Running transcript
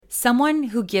Someone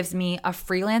who gives me a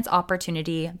freelance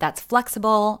opportunity that's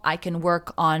flexible, I can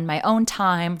work on my own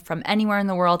time from anywhere in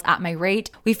the world at my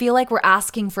rate. We feel like we're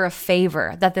asking for a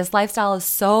favor, that this lifestyle is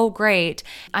so great.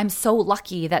 I'm so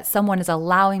lucky that someone is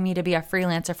allowing me to be a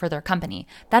freelancer for their company.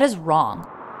 That is wrong.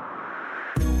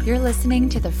 You're listening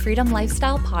to the Freedom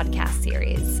Lifestyle Podcast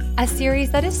Series, a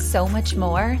series that is so much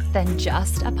more than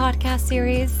just a podcast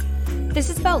series.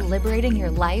 This is about liberating your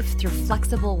life through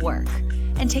flexible work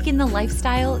and taking the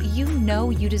lifestyle you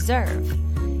know you deserve.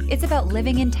 It's about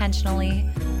living intentionally,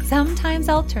 sometimes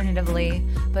alternatively,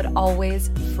 but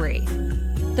always free.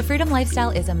 The Freedom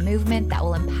Lifestyle is a movement that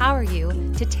will empower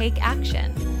you to take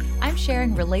action. I'm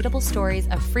sharing relatable stories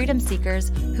of freedom seekers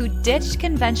who ditched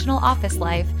conventional office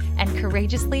life and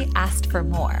courageously asked for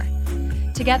more.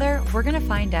 Together, we're going to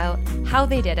find out how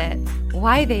they did it,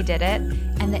 why they did it,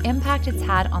 and the impact it's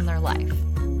had on their life.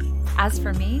 As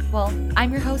for me, well,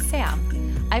 I'm your host, Sam.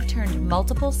 I've turned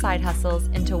multiple side hustles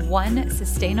into one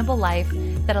sustainable life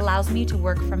that allows me to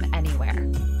work from anywhere.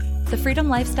 The Freedom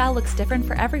Lifestyle looks different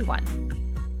for everyone.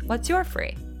 What's your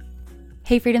free?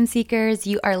 Hey, Freedom Seekers,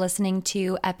 you are listening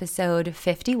to episode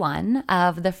 51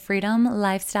 of the Freedom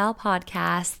Lifestyle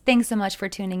Podcast. Thanks so much for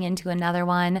tuning in to another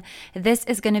one. This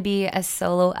is going to be a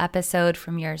solo episode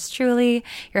from yours truly,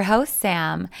 your host,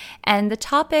 Sam. And the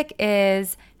topic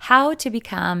is how to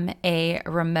become a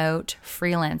remote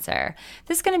freelancer.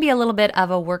 This is going to be a little bit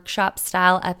of a workshop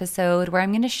style episode where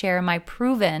I'm going to share my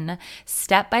proven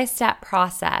step-by-step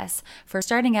process for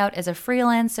starting out as a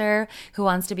freelancer who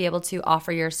wants to be able to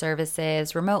offer your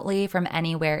services remotely from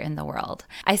anywhere in the world.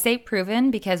 I say proven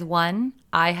because one,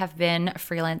 I have been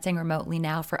freelancing remotely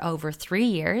now for over 3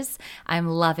 years. I'm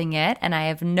loving it and I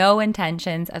have no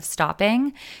intentions of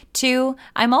stopping. 2,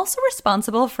 I'm also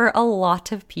responsible for a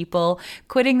lot of people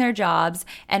quitting their jobs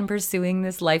and pursuing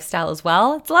this lifestyle as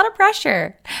well. It's a lot of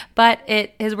pressure, but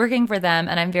it is working for them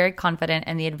and I'm very confident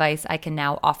in the advice I can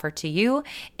now offer to you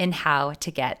in how to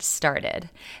get started.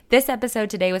 This episode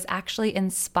today was actually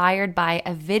inspired by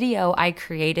a video I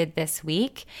created this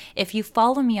week. If you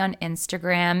follow me on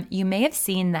Instagram, you may have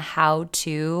seen the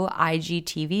how-to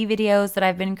IGTV videos that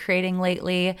I've been creating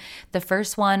lately. The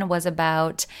first one was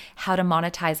about how to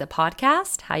monetize a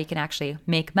podcast, how you can actually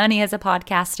make money as a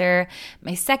podcaster.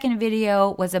 My second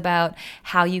video was about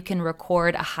how you can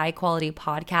record a high-quality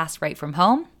podcast right from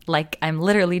home, like I'm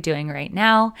literally doing right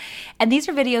now. And these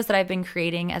are videos that I've been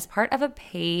creating as part of a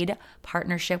paid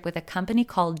partnership with a company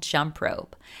called Jump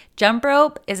Rope. Jump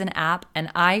Rope is an app and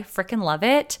I freaking love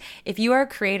it. If you are a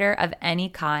creator of any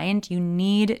kind, you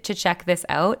need to check this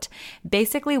out.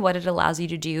 Basically, what it allows you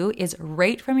to do is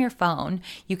right from your phone,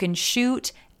 you can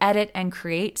shoot, edit, and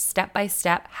create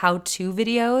step-by-step how-to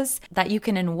videos that you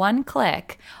can in one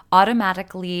click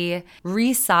automatically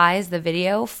resize the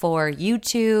video for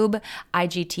YouTube,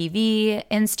 IGTV,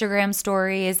 Instagram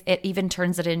stories. It even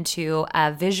turns it into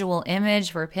a visual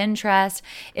image for Pinterest.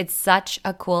 It's such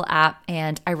a cool app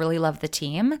and I really love the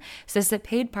team. So this is a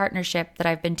paid partnership that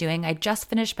I've been doing. I just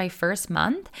finished my first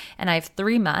month and I have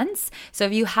 3 months. So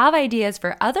if you have ideas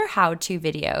for other how-to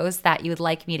videos that you would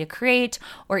like me to create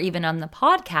or even on the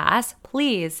podcast,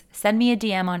 please send me a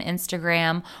DM on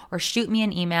Instagram or shoot me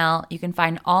an email. You can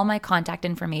find all my contact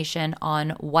information on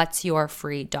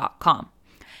whatsyourfree.com.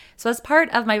 So as part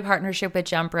of my partnership with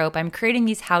Jump Rope, I'm creating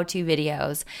these how-to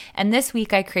videos. And this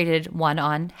week I created one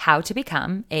on how to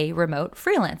become a remote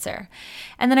freelancer.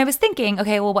 And then I was thinking,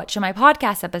 okay, well, what should my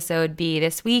podcast episode be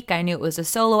this week? I knew it was a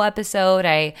solo episode.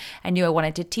 I knew I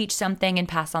wanted to teach something and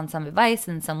pass on some advice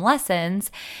and some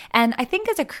lessons. And I think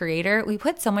as a creator, we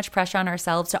put so much pressure on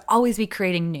ourselves to always be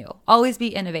creating new, always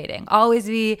be innovating, always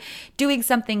be doing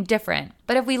something different.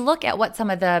 But if we look at what some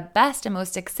of the best and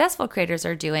most successful creators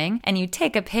are doing, and you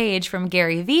take a page from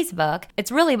Gary Vee's book,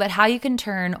 it's really about how you can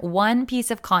turn one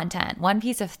piece of content, one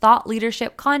piece of thought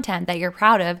leadership content that you're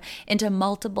proud of into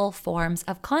multiple forms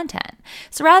of content.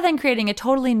 So rather than creating a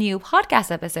totally new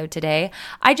podcast episode today,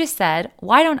 I just said,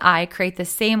 why don't I create the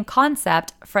same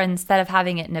concept for instead of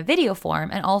having it in a video form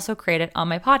and also create it on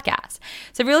my podcast?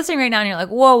 So if you're listening right now and you're like,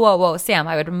 whoa, Sam,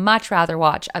 I would much rather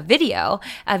watch a video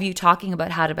of you talking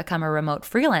about how to become a remote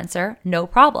freelancer, no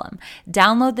problem.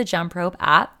 Download the Jump Rope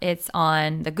app. It's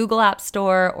on the Google App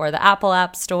Store or the Apple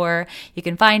App Store. You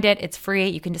can find it. It's free.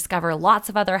 You can discover lots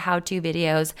of other how-to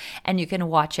videos and you can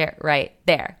watch it right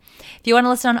there. If you want to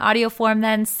listen on audio form,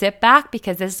 then sit back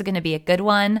because this is going to be a good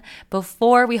one.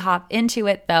 Before we hop into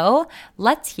it though,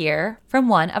 let's hear from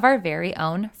one of our very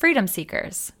own freedom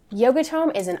seekers.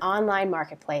 Yogatome is an online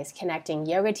marketplace connecting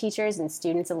yoga teachers and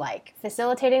students alike,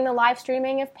 facilitating the live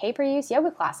streaming of pay-per-use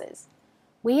yoga classes.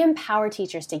 We empower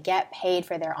teachers to get paid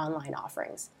for their online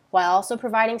offerings. while also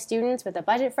providing students with a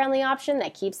budget-friendly option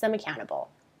that keeps them accountable.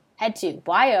 Head to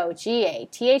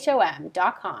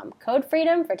yogathom.com, code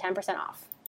FREEDOM for 10% off.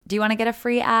 Do you want to get a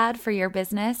free ad for your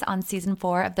business on season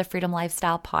 4 of the Freedom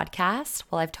Lifestyle podcast?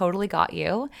 Well, I've totally got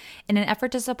you. In an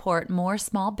effort to support more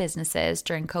small businesses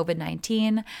during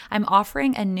COVID-19, I'm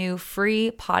offering a new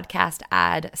free podcast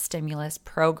ad stimulus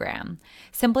program.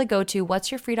 Simply go to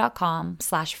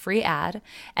whatsyourfree.com/free ad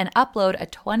and upload a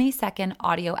 20-second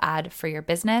audio ad for your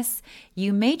business.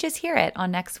 You may just hear it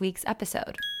on next week's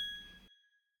episode.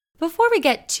 Before we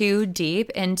get too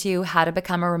deep into how to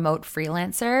become a remote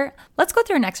freelancer, let's go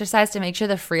through an exercise to make sure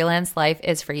the freelance life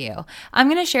is for you. I'm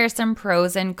going to share some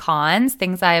pros and cons,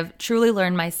 things I've truly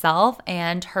learned myself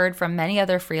and heard from many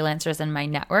other freelancers in my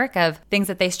network of things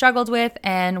that they struggled with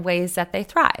and ways that they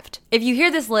thrived. If you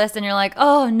hear this list and you're like,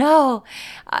 oh no,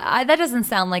 that doesn't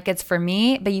sound like it's for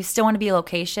me, but you still want to be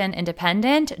location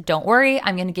independent, don't worry.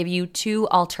 I'm going to give you 2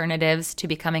 alternatives to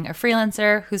becoming a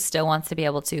freelancer who still wants to be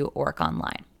able to work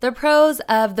online. The pros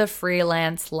of the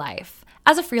freelance life.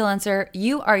 As a freelancer,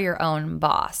 you are your own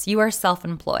boss. You are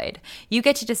self-employed. You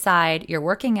get to decide your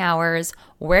working hours,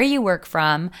 where you work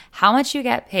from, how much you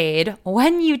get paid,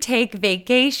 when you take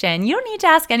vacation. You don't need to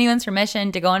ask anyone's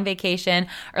permission to go on vacation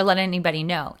or let anybody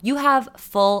know. You have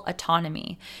full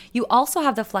autonomy. You also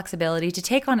have the flexibility to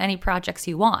take on any projects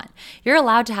you want. You're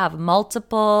allowed to have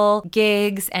multiple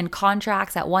gigs and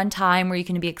contracts at one time where you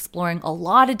can be exploring a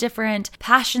lot of different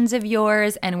passions of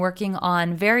yours and working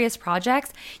on various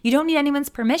projects. You don't need anyone's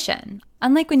permission.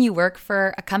 Unlike when you work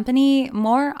for a company,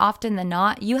 more often than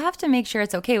not, you have to make sure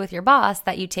it's okay with your boss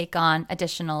that you take on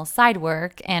additional side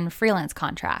work and freelance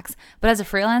contracts. But as a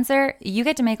freelancer, you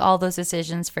get to make all those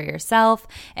decisions for yourself,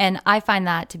 and I find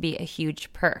that to be a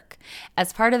huge perk.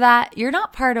 As part of that, you're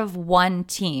not part of one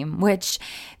team, which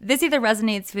this either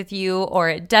resonates with you or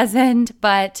it doesn't,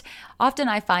 but often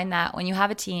I find that when you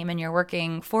have a team and you're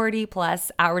working 40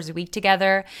 plus hours a week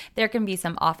together, there can be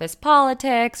some office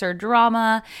politics or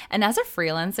drama. And as a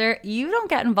freelancer, you don't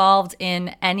get involved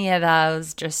in any of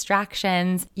those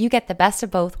distractions. You get the best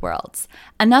of both worlds.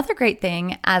 Another great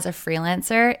thing as a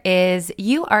freelancer is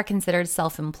you are considered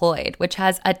self-employed, which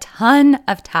has a ton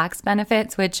of tax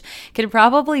benefits, which could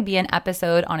probably be an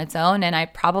episode on its own. And I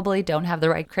probably don't have the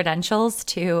right credentials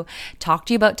to talk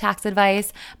to you about tax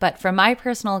advice. But from my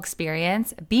personal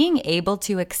experience, being able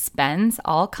to expense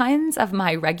all kinds of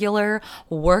my regular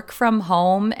work from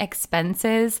home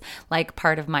expenses, like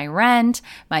part of my rent,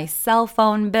 my cell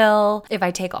phone bill, if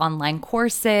I take online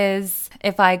courses,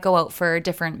 if I go out for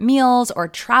different meals or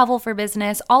travel for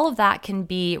business, all of that can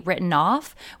be written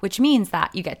off, which means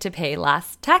that you get to pay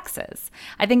less taxes.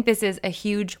 I think this is a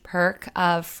huge perk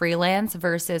of freelance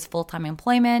versus full-time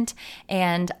employment,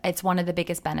 and it's one of the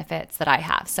biggest benefits that I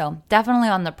have. So definitely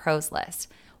on the pros list.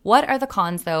 What are the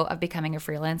cons, though, of becoming a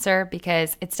freelancer?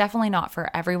 Because it's definitely not for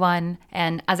everyone.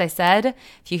 And as I said,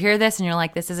 if you hear this and you're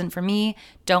like, this isn't for me,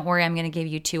 don't worry, I'm going to give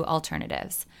you 2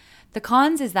 alternatives. The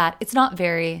cons is that it's not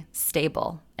very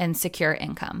stable and secure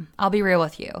income. I'll be real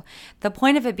with you. The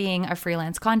point of it being a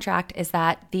freelance contract is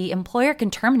that the employer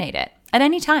can terminate it at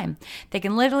any time. They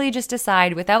can literally just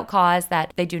decide without cause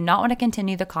that they do not want to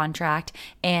continue the contract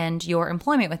and your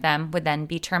employment with them would then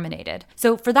be terminated.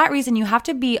 So for that reason, you have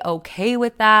to be okay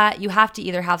with that. You have to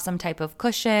either have some type of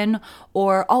cushion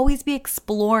or always be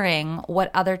exploring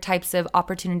what other types of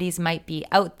opportunities might be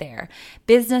out there.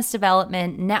 Business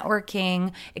development,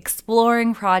 networking,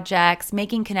 exploring projects,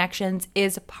 making connections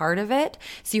is part of it.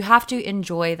 So you have to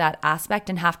enjoy that aspect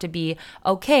and have to be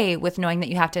okay with knowing that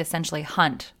you have to essentially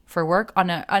hunt for work on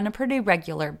a pretty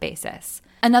regular basis.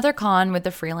 Another con with the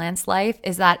freelance life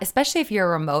is that, especially if you're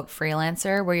a remote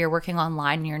freelancer where you're working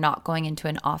online and you're not going into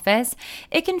an office,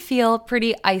 it can feel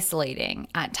pretty isolating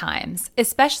at times,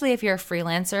 especially if you're a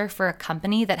freelancer for a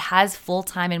company that has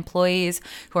full-time employees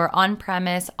who are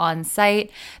on-premise,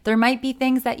 on-site. There might be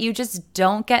things that you just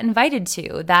don't get invited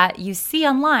to that you see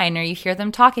online or you hear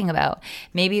them talking about.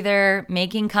 Maybe they're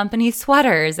making company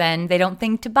sweaters and they don't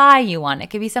think to buy you one.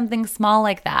 It could be something small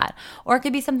like that, or it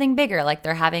could be something bigger, like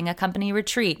they're having a company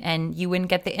retreat and you wouldn't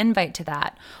get the invite to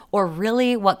that. Or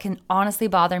really what can honestly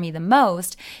bother me the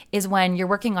most is when you're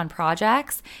working on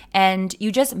projects and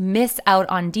you just miss out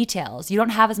on details. You don't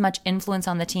have as much influence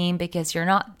on the team because you're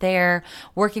not there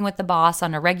working with the boss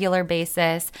on a regular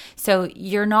basis. So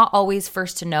you're not always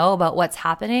first to know about what's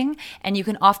happening, and you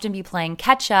can often be playing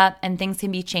catch up and things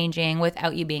can be changing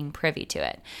without you being privy to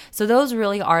it. So those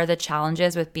really are the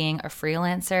challenges with being a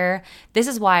freelancer. This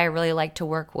is why I really like to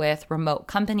work with remote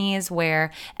companies where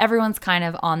where everyone's kind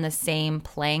of on the same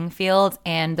playing field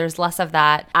and there's less of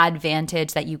that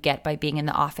advantage that you get by being in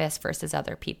the office versus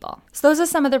other people. So those are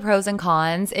some of the pros and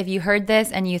cons. If you heard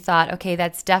this and you thought, okay,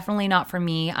 that's definitely not for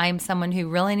me. I'm someone who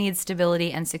really needs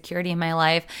stability and security in my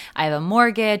life. I have a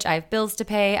mortgage, I have bills to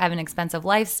pay, I have an expensive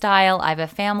lifestyle, I have a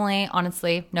family.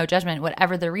 Honestly, no judgment,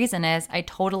 whatever the reason is, I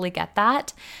totally get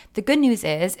that. The good news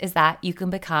is that you can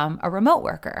become a remote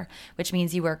worker, which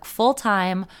means you work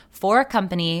full-time for a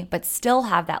company, but still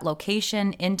have that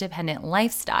location independent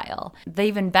lifestyle. The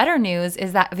even better news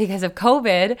is that because of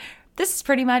COVID, this is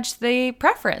pretty much the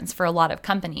preference for a lot of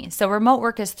companies. So remote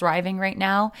work is thriving right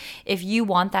now. If you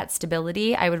want that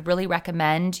stability, I would really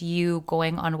recommend you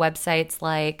going on websites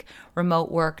like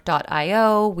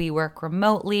remotework.io, We Work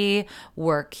Remotely,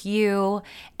 WorkU,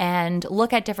 and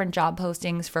look at different job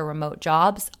postings for remote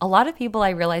jobs. A lot of people, I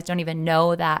realize, don't even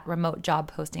know that remote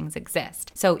job postings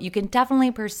exist. So you can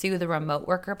definitely pursue the remote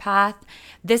worker path.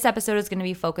 This episode is going to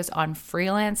be focused on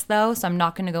freelance though, so I'm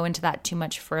not going to go into that too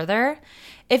much further.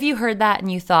 If you heard that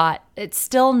and you thought it's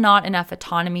still not enough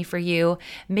autonomy for you,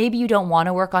 maybe you don't want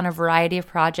to work on a variety of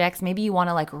projects, maybe you want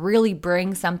to really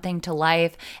bring something to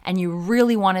life and you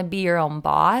really want to be your own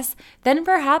boss, then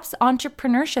perhaps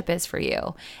entrepreneurship is for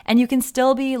you. And you can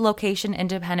still be location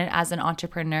independent as an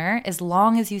entrepreneur as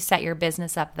long as you set your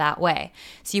business up that way.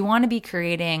 So you want to be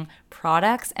creating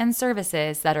products and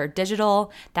services that are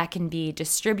digital, that can be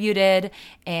distributed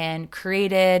and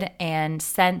created and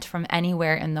sent from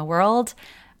anywhere in the world.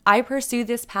 I pursue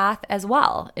this path as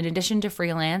well. In addition to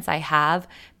freelance, I have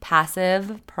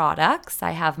passive products.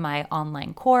 I have my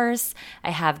online course. I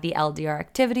have the LDR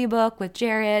activity book with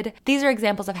Jared. These are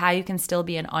examples of how you can still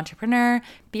be an entrepreneur,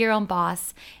 be your own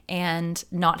boss, and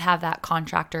not have that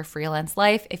contractor freelance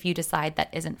life if you decide that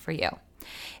isn't for you.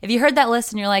 If you heard that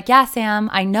list and you're like, yeah, Sam,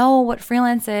 I know what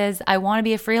freelance is. I want to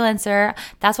be a freelancer.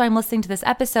 That's why I'm listening to this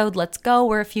episode. Let's go.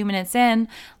 We're a few minutes in.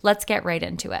 Let's get right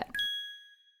into it.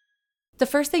 The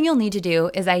first thing you'll need to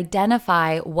do is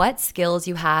identify what skills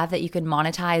you have that you can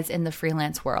monetize in the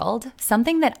freelance world.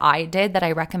 Something that I did that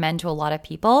I recommend to a lot of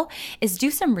people is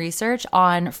do some research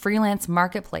on freelance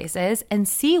marketplaces and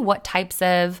see what types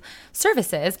of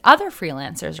services other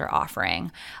freelancers are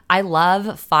offering. I love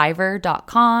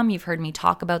Fiverr.com. You've heard me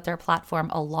talk about their platform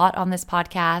a lot on this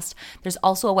podcast. There's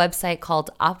also a website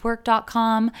called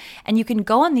Upwork.com, and you can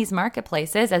go on these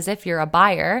marketplaces as if you're a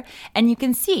buyer and you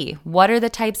can see what are the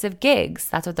types of gigs.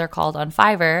 That's what they're called on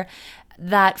Fiverr,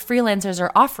 that freelancers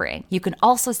are offering. You can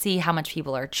also see how much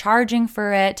people are charging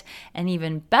for it. An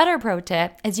even better pro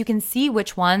tip is you can see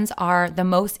which ones are the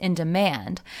most in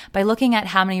demand by looking at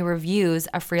how many reviews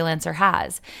a freelancer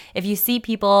has. If you see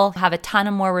people have a ton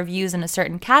of more reviews in a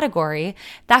certain category,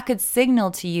 that could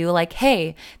signal to you like,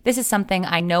 hey, this is something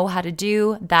I know how to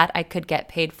do that I could get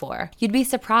paid for. You'd be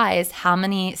surprised how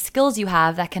many skills you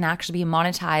have that can actually be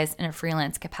monetized in a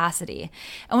freelance capacity.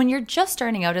 And when you're just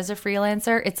starting out as a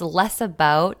freelancer, it's less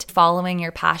about following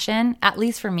your passion. At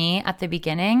least for me at the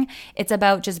beginning, it's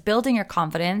about just building your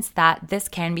confidence that this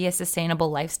can be a sustainable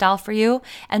lifestyle for you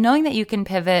and knowing that you can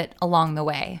pivot along the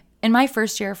way. In my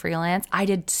first year of freelance, I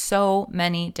did so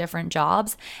many different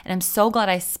jobs, and I'm so glad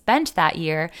I spent that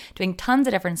year doing tons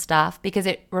of different stuff because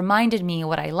it reminded me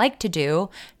what I like to do,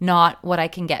 not what I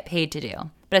can get paid to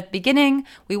do. But at the beginning,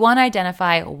 we want to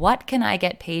identify what can I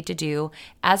get paid to do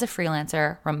as a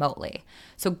freelancer remotely.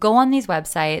 So go on these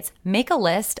websites, make a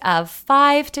list of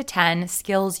 5 to 10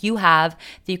 skills you have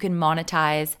that you can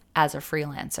monetize as a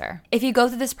freelancer. If you go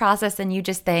through this process and you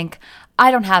just think, I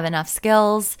don't have enough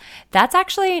skills, that's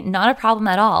actually not a problem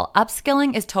at all.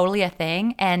 Upskilling is totally a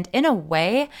thing. And in a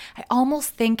way, I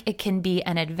almost think it can be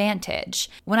an advantage.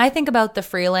 When I think about the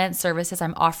freelance services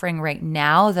I'm offering right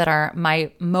now that are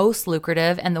my most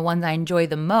lucrative and the ones I enjoy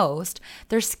the most,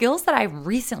 they're skills that I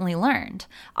recently learned.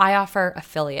 I offer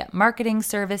affiliate marketing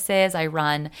services. I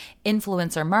run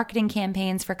influencer marketing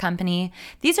campaigns for company.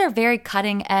 These are very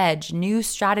cutting edge new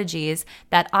strategies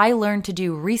that I learned to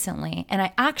do recently. And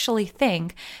I actually think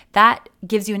that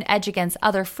gives you an edge against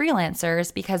other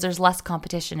freelancers because there's less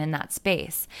competition in that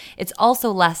space. It's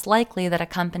also less likely that a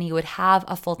company would have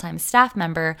a full-time staff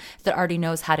member that already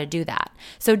knows how to do that.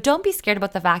 So don't be scared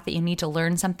about the fact that you need to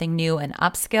learn something new and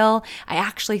upskill. I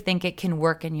actually think it can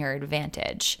work in your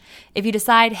advantage. If you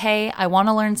decide, hey, I want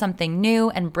to learn something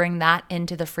new and bring that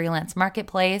into the freelance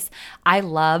marketplace, I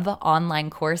love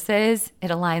online courses. It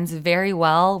aligns very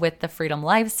well with the freedom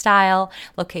lifestyle,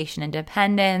 location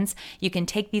independence. You can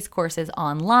take these courses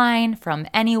online from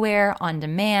anywhere on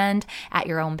demand at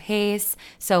your own pace.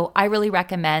 So I really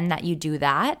recommend that you do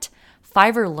that.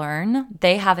 Fiverr Learn,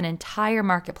 they have an entire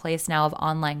marketplace now of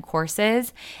online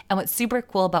courses. And what's super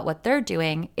cool about what they're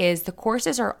doing is the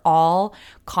courses are all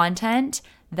content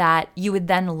that you would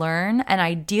then learn and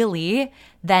ideally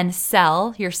then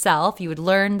sell yourself. You would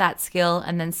learn that skill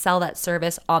and then sell that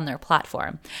service on their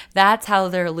platform. That's how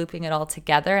they're looping it all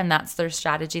together, and that's their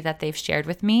strategy that they've shared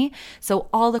with me. So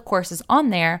all the courses on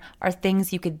there are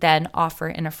things you could then offer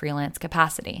in a freelance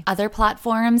capacity. Other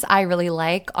platforms I really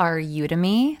like are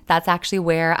Udemy. That's actually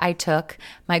where I took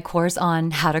my course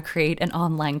on how to create an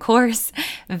online course.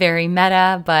 Very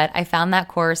meta, but I found that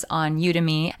course on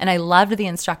Udemy and I loved the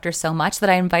instructor so much that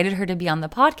I invited her to be on the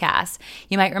podcast.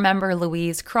 You might remember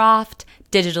Louise Croft,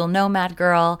 digital nomad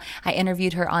girl. I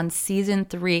interviewed her on season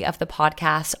 3 of the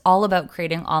podcast, all about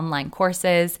creating online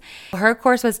courses. Her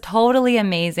course was totally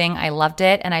amazing. I loved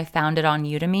it and I found it on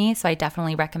Udemy, so I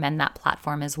definitely recommend that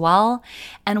platform as well.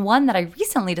 And one that I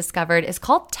recently discovered is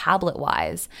called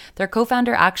TabletWise. Their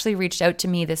co-founder actually reached out to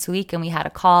me this week and we had a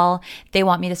call. They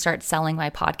want me to start selling my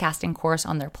podcasting course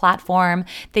on their platform.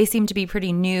 They seem to be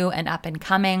pretty new and up and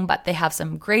coming, but they have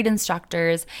some great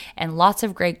instructors and lots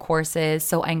of great courses.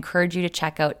 So I encourage you to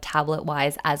check out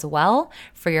TabletWise as well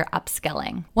for your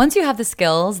upskilling. Once you have the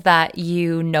skills that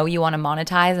you know you want to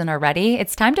monetize and are ready,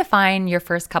 it's time to find your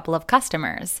first couple of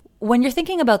customers. When you're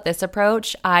thinking about this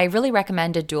approach, I really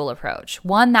recommend a dual approach.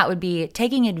 One that would be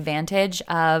taking advantage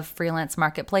of freelance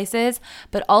marketplaces,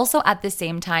 but also at the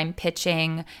same time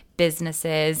pitching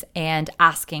businesses and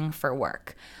asking for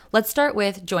work. Let's start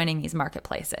with joining these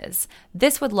marketplaces.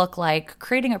 This would look like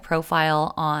creating a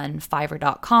profile on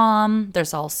Fiverr.com.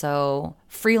 There's also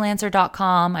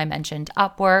Freelancer.com. I mentioned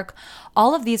Upwork.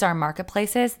 All of these are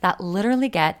marketplaces that literally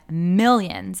get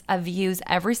millions of views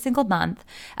every single month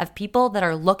of people that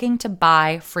are looking to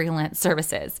buy freelance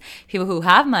services. People who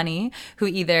have money, who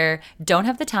either don't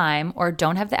have the time or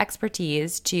don't have the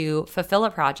expertise to fulfill a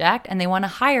project, and they want to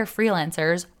hire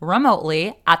freelancers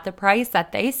remotely at the price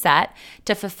that they set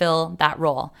to fulfill that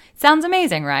role. Sounds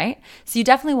amazing, right? So you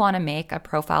definitely want to make a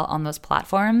profile on those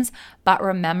platforms, but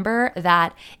remember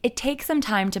that it takes some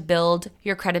time to build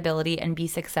your credibility and be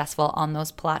successful on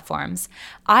those platforms.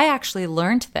 I actually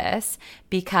learned this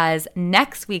because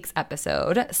next week's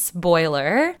episode,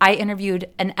 spoiler, I interviewed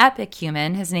an epic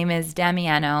human. His name is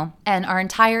Damiano, and our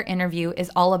entire interview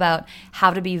is all about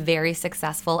how to be very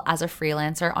successful as a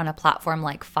freelancer on a platform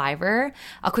like Fiverr.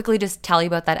 I'll quickly just tell you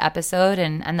about that episode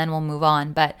and then we'll move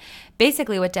on. But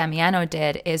basically what Damiano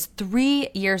did is 3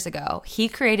 years ago, he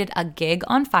created a gig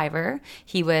on Fiverr.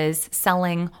 He was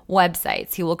selling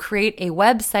websites. He will create a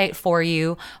website for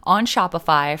you on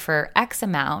Shopify for X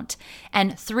amount.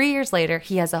 And 3 years later,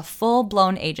 he has a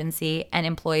full-blown agency and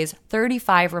employs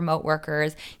 35 remote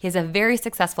workers. He has a very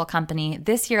successful company.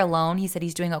 This year alone, he said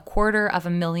he's doing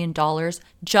 $250,000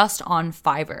 just on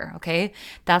Fiverr, okay?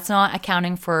 That's not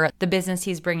accounting for the business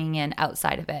he's bringing in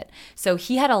outside of it. So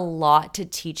he had a lot to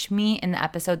teach me in the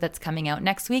episode that's coming out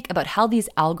next week about how these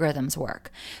algorithms work.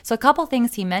 So a couple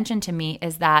things he mentioned to me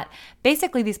is that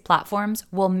basically these platforms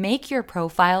will make your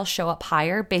profile show up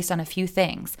higher based on a few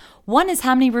things. One is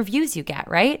how many reviews you get,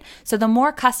 right? So the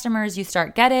more customers you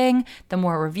start getting, the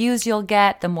more reviews you'll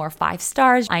get, the more 5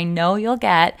 stars I know you'll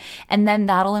get, and then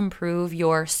that'll improve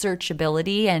your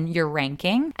searchability and your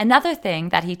ranking. Another thing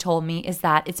that he told me is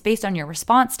that it's based on your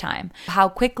response time. How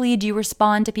quickly do you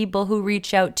respond to people who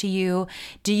reach out to you?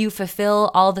 Do you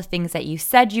fulfill all the things that you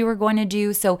said you were going to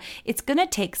do? So it's going to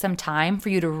take some time for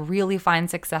you to really find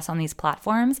success on these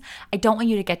platforms. I don't want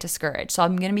you to get discouraged. So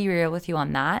I'm going to be real with you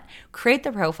on that. Create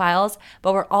the profiles,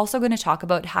 but we're also going to talk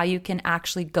about how you can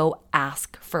actually go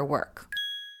ask for work.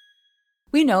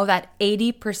 We know that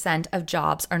 80% of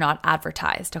jobs are not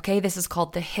advertised, okay? This is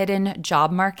called the hidden job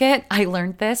market. I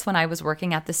learned this when I was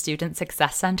working at the Student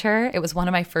Success Center. It was one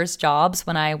of my first jobs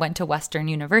when I went to Western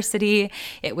University.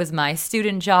 It was my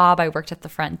student job. I worked at the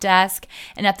front desk.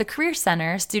 And at the Career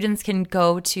Center, students can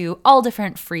go to all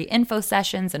different free info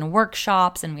sessions and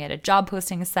workshops, and we had a job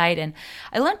posting site. And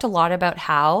I learned a lot about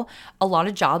how a lot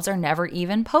of jobs are never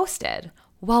even posted.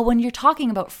 Well, when you're talking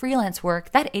about freelance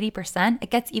work, that 80%, it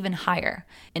gets even higher.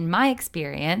 In my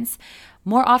experience,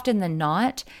 more often than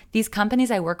not, these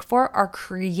companies I work for are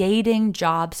creating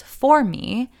jobs for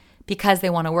me because they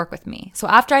want to work with me. So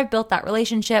after I've built that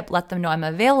relationship, let them know I'm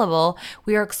available,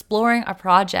 we are exploring a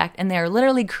project and they are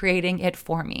literally creating it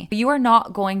for me. You are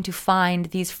not going to find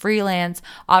these freelance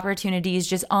opportunities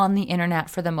just on the internet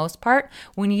for the most part.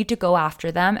 We need to go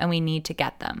after them and we need to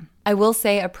get them. I will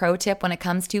say a pro tip when it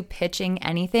comes to pitching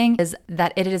anything is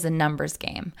that it is a numbers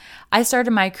game. I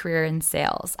started my career in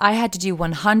sales. I had to do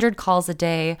 100 calls a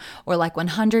day or like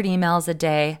 100 emails a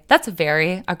day. That's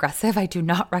very aggressive. I do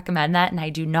not recommend that, and I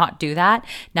do not do that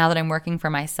now that I'm working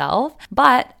for myself.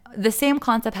 But the same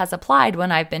concept has applied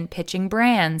when I've been pitching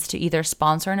brands to either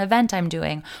sponsor an event I'm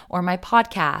doing or my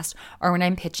podcast, or when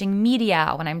I'm pitching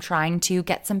media, when I'm trying to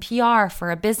get some PR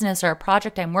for a business or a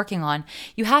project I'm working on.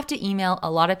 You have to email a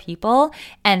lot of people,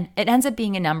 and it ends up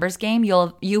being a numbers game.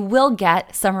 You will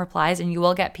get some replies and you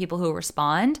will get people who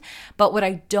respond. But what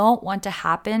I don't want to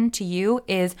happen to you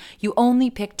is you only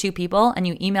pick 2 people and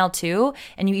you email 2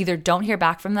 and you either don't hear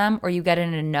back from them or you get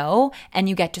in a no and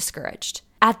you get discouraged.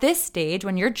 At this stage,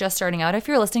 when you're just starting out, if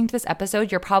you're listening to this episode,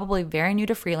 you're probably very new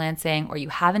to freelancing or you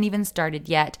haven't even started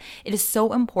yet. It is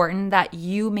so important that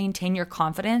you maintain your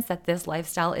confidence that this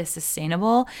lifestyle is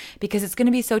sustainable, because it's going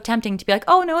to be so tempting to be like,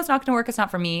 oh no, it's not going to work. It's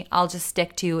not for me. I'll just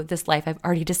stick to this life I've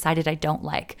already decided I don't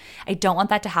like. I don't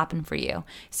want that to happen for you.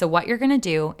 So what you're going to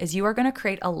do is you are going to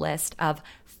create a list of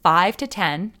 5 to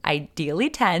 10, ideally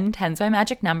 10's my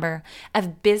magic number,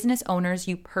 of business owners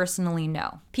you personally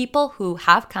know. People who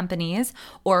have companies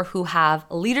or who have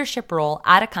a leadership role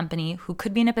at a company who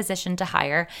could be in a position to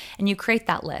hire, and you create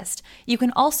that list. You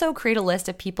can also create a list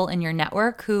of people in your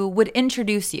network who would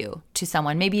introduce you to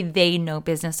someone. Maybe they know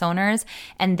business owners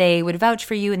and they would vouch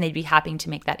for you and they'd be happy to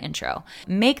make that intro.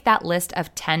 Make that list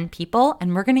of 10 people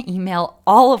and we're going to email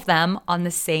all of them on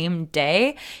the same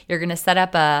day. You're going to set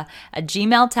up a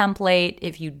Gmail template.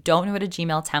 If you don't know what a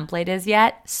Gmail template is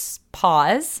yet,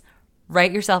 pause,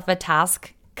 write yourself a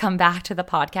task, come back to the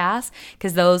podcast,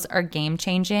 because those are game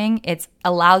changing. It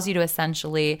allows you to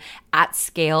essentially at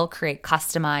scale create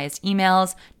customized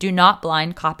emails. Do not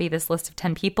blind copy this list of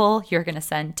 10 people. You're going to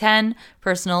send 10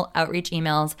 personal outreach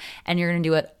emails and you're going to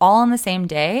do it all on the same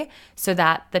day so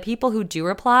that the people who do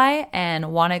reply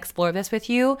and want to explore this with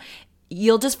you,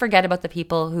 you'll just forget about the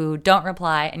people who don't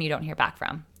reply and you don't hear back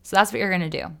from. So that's what you're going to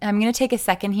do. I'm going to take a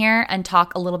second here and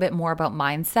talk a little bit more about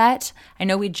mindset. I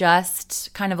know we just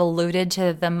kind of alluded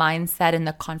to the mindset and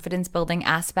the confidence building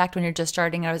aspect when you're just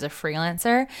starting out as a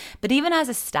freelancer. But even as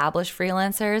established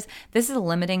freelancers, this is a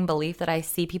limiting belief that I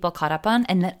see people caught up on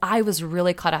and that I was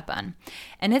really caught up on.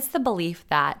 And it's the belief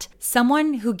that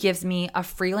someone who gives me a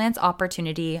freelance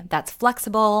opportunity that's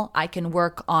flexible, I can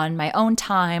work on my own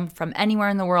time from anywhere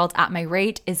in the world at my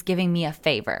rate, is giving me a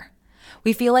favor.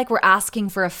 We feel like we're asking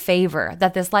for a favor,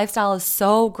 that this lifestyle is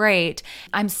so great.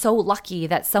 I'm so lucky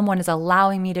that someone is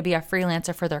allowing me to be a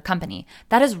freelancer for their company.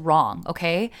 That is wrong,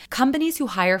 okay? Companies who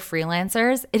hire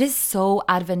freelancers, it is so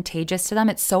advantageous to them.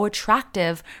 It's so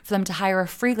attractive for them to hire a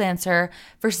freelancer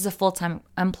versus a full-time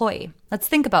employee. Let's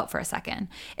think about for a second.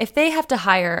 If they have to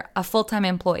hire a full-time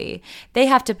employee, they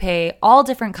have to pay all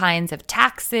different kinds of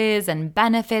taxes and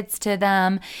benefits to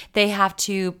them. They have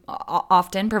to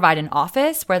often provide an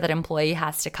office where that employee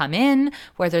has to come in,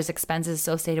 where there's expenses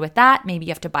associated with that. Maybe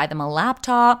you have to buy them a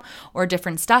laptop or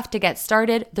different stuff to get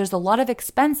started. There's a lot of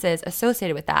expenses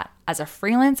associated with that. As a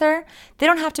freelancer, they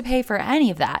don't have to pay for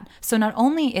any of that. So not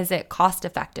only is it cost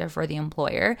effective for the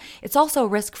employer, it's also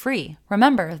risk-free.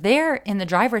 Remember, they're in the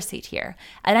driver's seat here.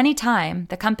 At any time,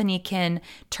 the company can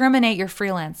terminate your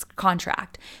freelance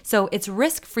contract. So it's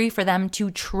risk-free for them to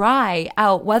try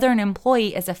out whether an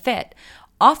employee is a fit.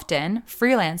 Often,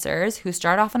 freelancers who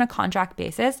start off on a contract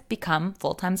basis become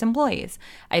full-time employees.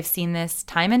 I've seen this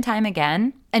time and time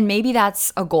again. And maybe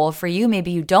that's a goal for you. Maybe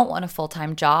you don't want a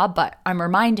full-time job, but I'm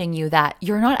reminding you that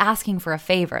you're not asking for a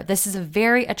favor. This is a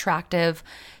very attractive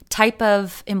type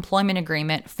of employment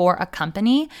agreement for a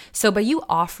company. So by you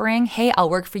offering, hey, I'll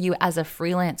work for you as a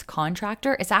freelance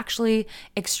contractor, it's actually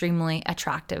extremely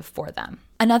attractive for them.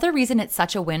 Another reason it's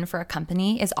such a win for a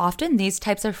company is often these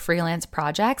types of freelance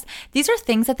projects. These are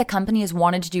things that the company has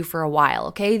wanted to do for a while,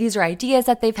 okay? These are ideas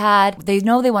that they've had. They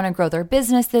know they want to grow their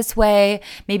business this way.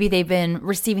 Maybe they've been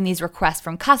receiving these requests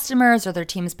from customers or their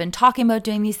team's been talking about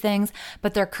doing these things,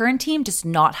 but their current team does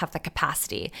not have the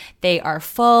capacity. They are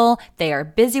full, they are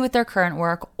busy with their current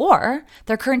work, or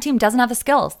their current team doesn't have the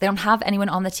skills. They don't have anyone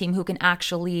on the team who can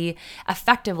actually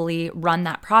effectively run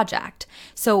that project.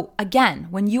 So again,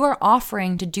 when you are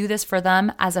offering to do this for them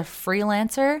as a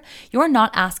freelancer, you are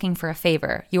not asking for a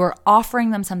favor. You are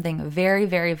offering them something very,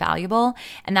 very valuable.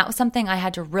 And that was something I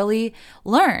had to really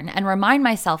learn and remind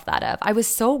myself that of. I was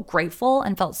so grateful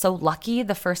and felt so lucky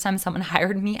the first time someone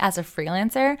hired me as a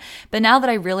freelancer. But now that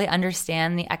I really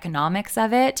understand the economics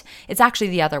of it, it's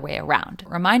actually the other way around.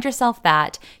 Remind yourself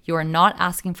that you are not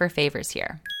asking for favors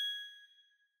here.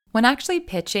 When actually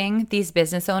pitching these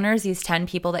business owners, these 10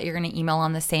 people that you're going to email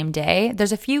on the same day,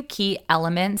 there's a few key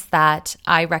elements that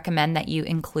I recommend that you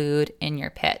include in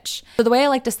your pitch. So the way I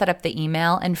like to set up the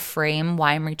email and frame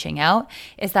why I'm reaching out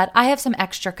is that I have some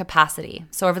extra capacity.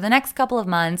 So over the next couple of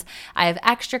months, I have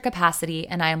extra capacity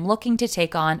and I am looking to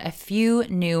take on a few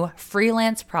new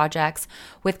freelance projects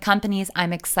with companies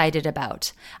I'm excited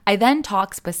about. I then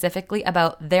talk specifically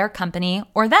about their company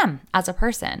or them as a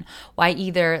person, why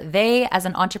either they as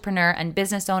an entrepreneur and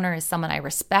business owner is someone I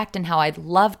respect and how I'd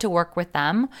love to work with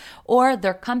them, or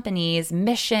their company's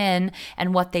mission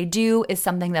and what they do is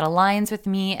something that aligns with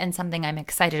me and something I'm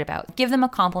excited about. Give them a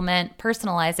compliment,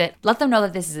 personalize it, let them know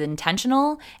that this is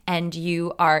intentional and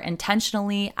you are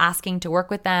intentionally asking to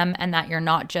work with them and that you're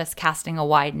not just casting a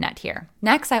wide net here.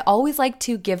 Next, I always like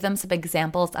to give them some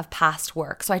examples of past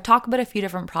work. So I talk about a few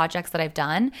different projects that I've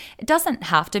done. It doesn't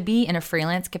have to be in a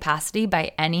freelance capacity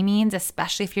by any means,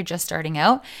 especially if you're just starting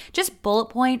out. Just bullet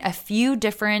point a few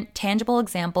different tangible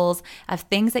examples of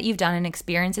things that you've done and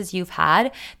experiences you've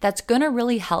had that's going to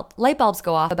really help light bulbs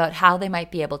go off about how they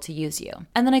might be able to use you.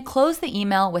 And then I close the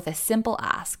email with a simple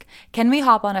ask. Can we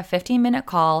hop on a 15-minute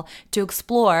call to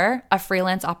explore a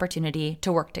freelance opportunity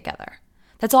to work together?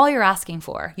 That's all you're asking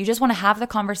for. You just want to have the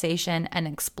conversation and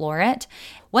explore it.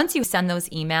 Once you send those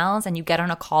emails and you get on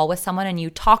a call with someone and you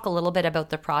talk a little bit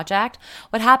about the project,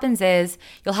 what happens is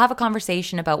you'll have a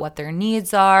conversation about what their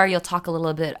needs are. You'll talk a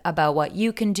little bit about what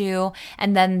you can do.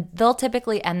 And then they'll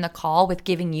typically end the call with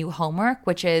giving you homework,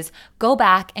 which is go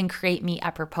back and create me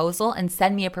a proposal and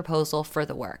send me a proposal for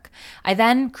the work. I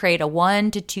then create a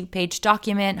 1 to 2 page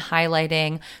document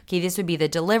highlighting, okay, this would be the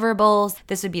deliverables.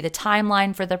 This would be the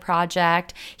timeline for the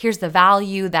project. Here's the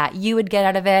value that you would get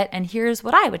out of it. And here's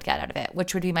what I would get out of it,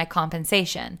 which would be my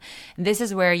compensation. And this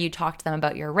is where you talk to them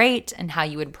about your rate and how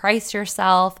you would price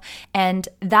yourself. And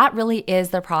that really is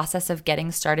the process of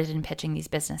getting started in pitching these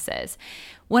businesses.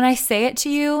 When I say it to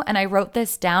you, and I wrote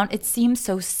this down, it seems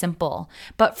so simple,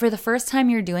 but for the first time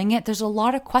you're doing it, there's a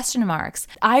lot of question marks.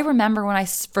 I remember when I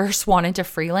first wanted to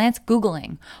freelance,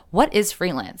 Googling, what is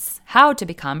freelance? How to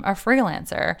become a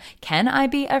freelancer? Can I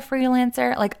be a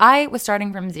freelancer? Like I was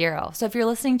starting from zero. So if you're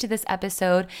listening to this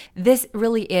episode, this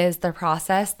really is the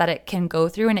process that it can go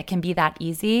through and it can be that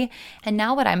easy. And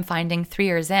now what I'm finding 3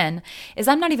 years in is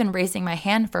I'm not even raising my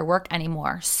hand for work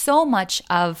anymore. So much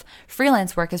of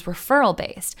freelance work is referral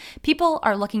based. People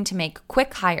are looking to make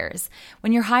quick hires.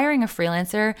 When you're hiring a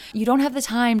freelancer, you don't have the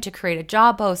time to create a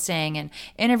job posting and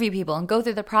interview people and go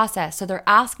through the process. So they're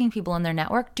asking people in their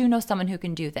network, do you know someone who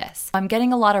can do this? I'm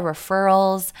getting a lot of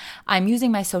referrals. I'm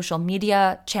using my social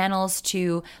media channels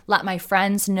to let my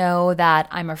friends know that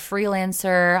I'm a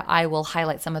freelancer. I will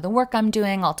highlight some of the work I'm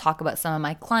doing. I'll talk about some of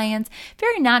my clients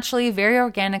very naturally, very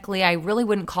organically. I really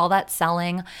wouldn't call that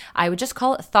selling. I would just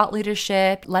call it thought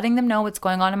leadership, letting them know what's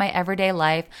going on in my everyday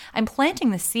life. I'm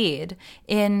planting the seed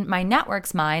in my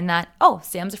network's mind that, oh,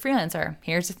 Sam's a freelancer.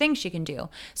 Here's the thing she can do.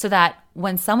 So that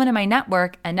when someone in my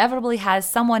network inevitably has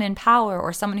someone in power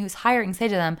or someone who's hiring say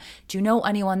to them, do you know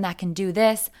anyone that can do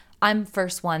this? I'm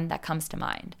first one that comes to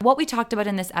mind. What we talked about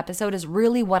in this episode is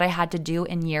really what I had to do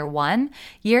in year 1.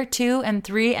 Year 2 and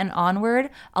 3 and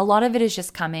onward, a lot of it is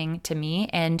just coming to me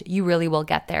and you really will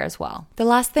get there as well. The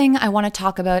last thing I want to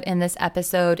talk about in this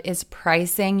episode is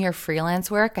pricing your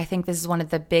freelance work. I think this is one of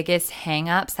the biggest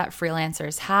hangups that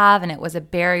freelancers have, and it was a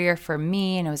barrier for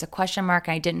me and it was a question mark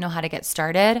and I didn't know how to get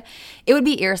started. It would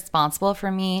be irresponsible for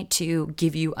me to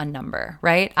give you a number,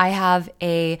 right? I have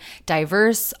a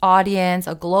diverse audience,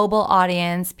 a global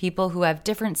audience, people who have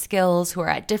different skills, who are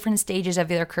at different stages of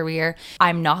their career.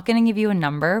 I'm not going to give you a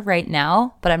number right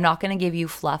now, but I'm not going to give you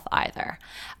fluff either.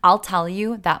 I'll tell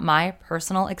you that my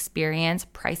personal experience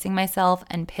pricing myself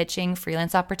and pitching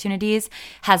freelance opportunities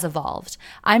has evolved.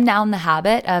 I'm now in the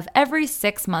habit of every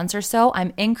 6 months or so,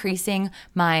 I'm increasing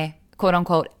my quote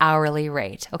unquote hourly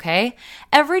rate, okay?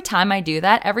 Every time I do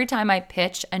that, every time I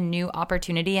pitch a new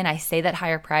opportunity and I say that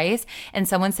higher price and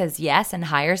someone says yes and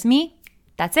hires me,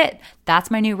 that's it. That's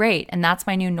my new rate and that's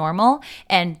my new normal.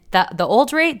 And the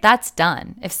old rate, that's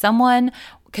done. If someone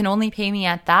can only pay me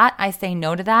at that, I say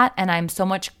no to that. And I'm so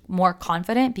much more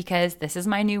confident because this is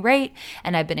my new rate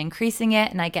and I've been increasing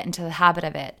it and I get into the habit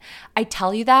of it. I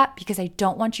tell you that because I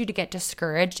don't want you to get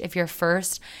discouraged if your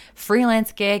first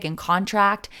freelance gig and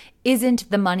contract isn't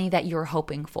the money that you're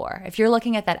hoping for. If you're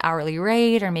looking at that hourly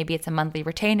rate or maybe it's a monthly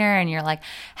retainer and you're like,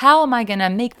 how am I going to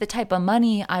make the type of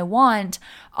money I want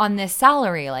on this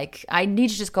salary? Like, I need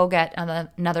to just go get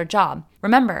another job.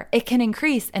 Remember, it can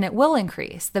increase and it will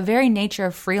increase. The very nature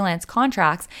of freelance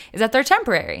contracts is that they're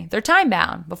temporary. They're time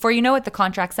bound. Before you know it, the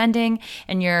contract's ending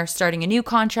and you're starting a new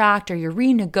contract, or you're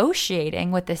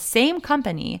renegotiating with the same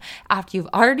company after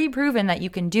you've already proven that you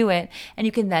can do it, and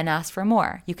you can then ask for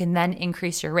more. You can then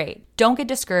increase your rate. Don't get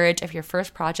discouraged if your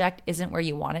first project isn't where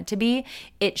you want it to be.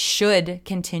 It should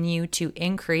continue to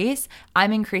increase.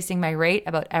 I'm increasing my rate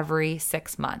about every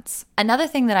 6 months. Another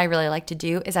thing that I really like to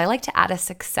do is I like to add a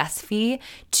success fee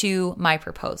to my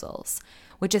proposals,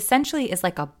 which essentially is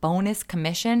like a bonus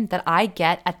commission that I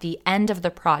get at the end of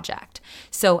the project.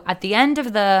 So at the end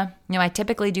of I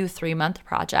typically do 3-month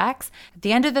projects. At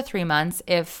the end of the 3 months,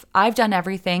 if I've done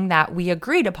everything that we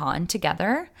agreed upon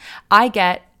together, I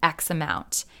get X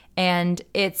amount. And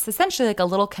it's essentially like a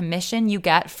little commission you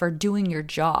get for doing your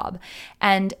job.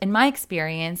 And in my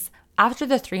experience, after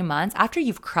the 3 months, after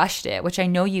you've crushed it, which I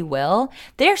know you will,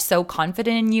 they're so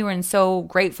confident in you and so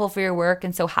grateful for your work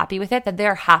and so happy with it that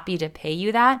they're happy to pay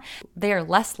you that. They are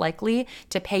less likely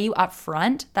to pay you up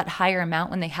front that higher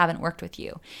amount when they haven't worked with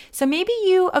you. So maybe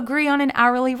you agree on an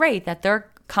hourly rate that they're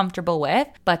comfortable with,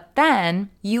 but then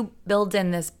you build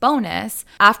in this bonus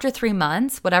after 3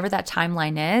 months, whatever that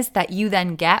timeline is, that you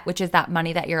then get, which is that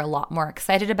money that you're a lot more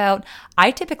excited about. I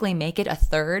typically make it a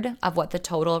third of what the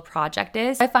total project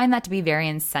is. I find that to be very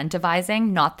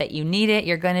incentivizing, not that you need it,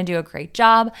 you're going to do a great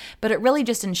job, but it really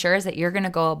just ensures that you're going to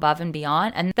go above and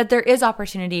beyond and that there is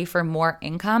opportunity for more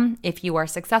income if you are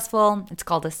successful. It's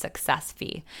called a success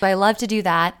fee. So I love to do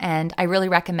that, and I really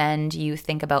recommend you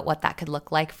think about what that could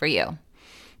look like for you.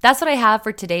 That's what I have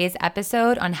for today's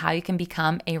episode on how you can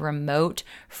become a remote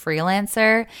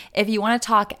freelancer. If you want to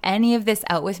talk any of this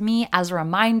out with me, as a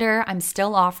reminder, I'm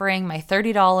still offering my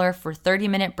 $30 for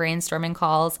 30-minute brainstorming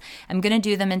calls. I'm going to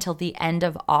do them until the end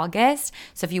of August.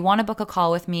 So if you want to book a call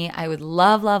with me, I would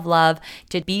love, love, love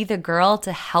to be the girl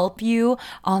to help you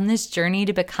on this journey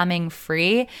to becoming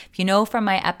free. If you know from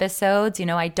my episodes,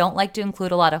 I don't like to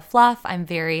include a lot of fluff. I'm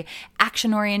very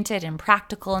action-oriented and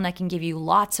practical, and I can give you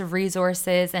lots of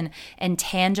resources and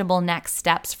tangible next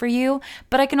steps for you.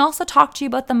 But I can also talk to you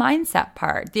about the mindset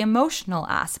part, the emotional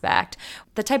aspect,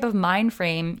 the type of mind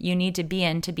frame you need to be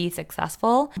in to be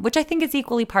successful, which I think is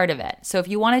equally part of it. So if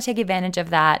you want to take advantage of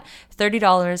that,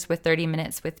 $30 with 30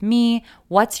 minutes with me,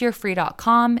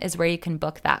 whatsyourfree.com is where you can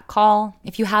book that call.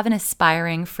 If you have an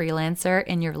aspiring freelancer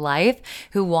in your life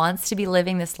who wants to be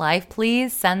living this life,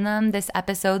 please send them this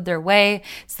episode their way.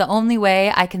 It's the only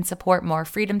way I can support more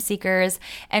freedom seekers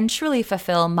and truly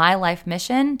fulfill my life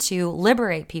mission to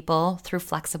liberate people through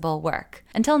flexible work.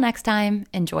 Until next time,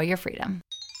 enjoy your freedom.